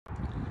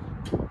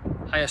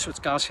Hiya, so it's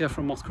Gaz here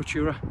from Moth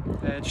Creaturae.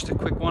 Just a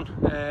quick one.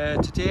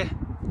 Today,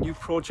 new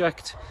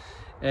project.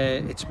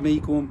 It's me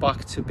going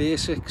back to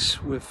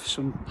basics with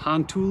some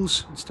hand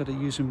tools instead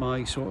of using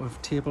my sort of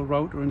table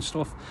router and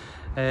stuff.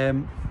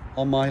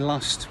 On my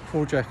last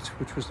project,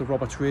 which was the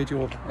Roberts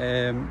radio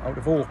out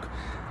of oak,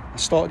 I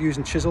started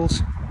using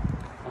chisels.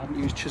 I hadn't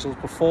used chisels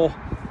before.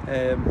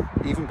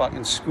 Even back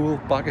in school,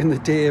 back in the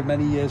day,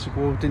 many years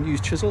ago, didn't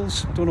use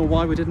chisels. I don't know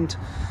why we didn't.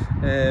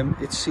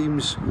 It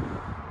seems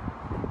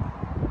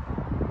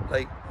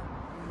like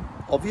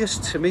obvious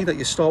to me that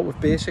you start with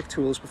basic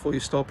tools before you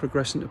start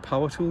progressing to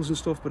power tools and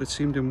stuff, but it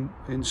seemed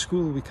in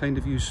school we kind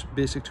of used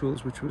basic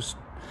tools, which was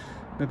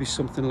maybe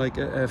something like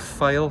a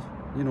file,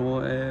 you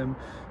know,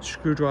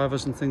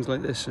 screwdrivers and things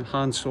like this, and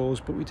hand saws,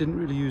 but we didn't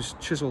really use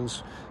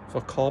chisels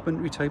for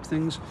carpentry type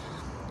things.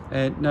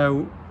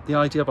 Now the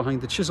idea behind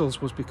the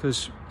chisels was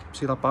because,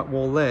 see that back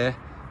wall there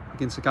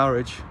against the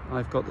garage,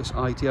 I've got this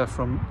idea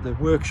from the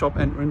workshop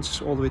entrance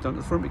all the way down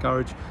to the front of the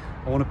garage.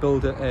 I want to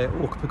build a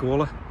oak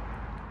pergola.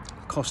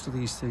 The cost of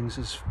these things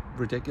is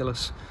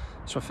ridiculous,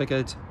 so I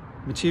figured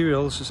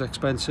materials is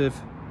expensive,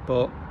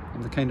 but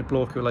I'm the kind of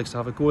bloke who likes to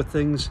have a go at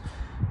things.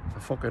 If I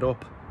fuck it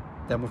up,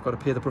 then we've got to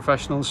pay the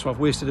professionals, so I've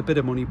wasted a bit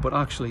of money, but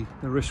actually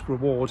the risk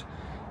reward,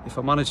 if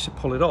I manage to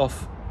pull it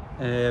off,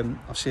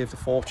 I've saved a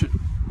fortune.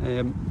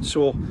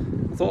 So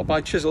I thought I'd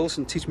buy chisels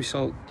and teach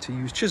myself to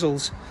use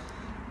chisels,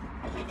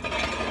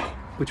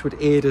 which would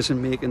aid us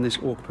in making this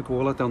oak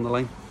pergola down the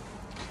line.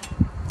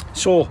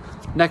 So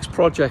next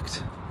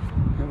project,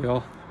 here we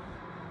are.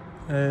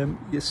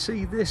 You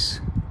see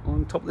this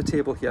on top of the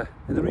table here,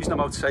 and the reason I'm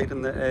outside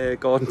on the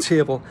garden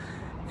table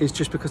is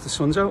just because the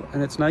sun's out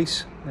and it's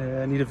nice.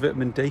 I need a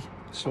vitamin D,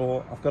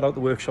 so I've got out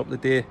the workshop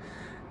today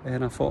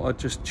and I thought I'd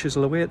just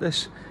chisel away at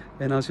this,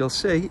 and as you'll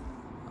see,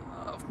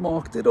 I've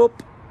marked it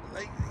up.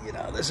 Like, you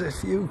know, there's a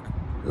few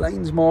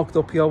lines marked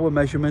up here with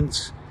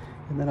measurements,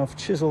 and then I've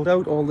chiseled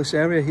out all this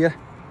area here.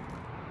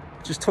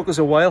 It just took us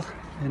a while,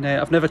 and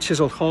I've never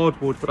chiseled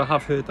hardwood, but I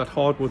have heard that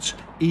hardwood's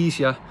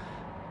easier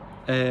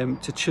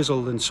to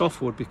chisel than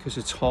softwood because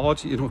it's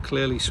hard, you know,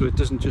 clearly, so it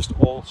doesn't just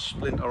all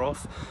splinter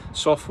off.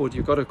 Softwood,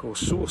 you've got to go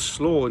so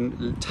slow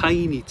and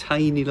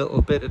tiny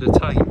little bit at a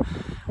time,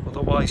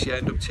 otherwise you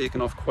end up taking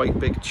off quite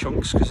big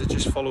chunks because it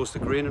just follows the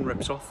grain and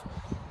rips off.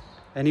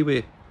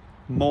 Anyway,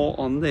 more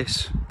on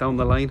this down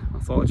the line. I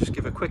thought I'd just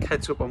give a quick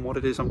heads up on what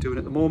it is I'm doing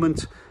at the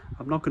moment.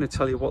 I'm not going to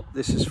tell you what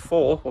this is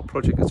for, what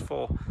project it's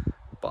for,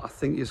 but I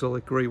think you'll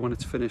agree when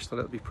it's finished that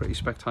it'll be pretty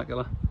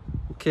spectacular.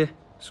 Okay,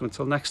 so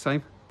until next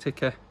time, take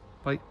care.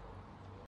 Bye.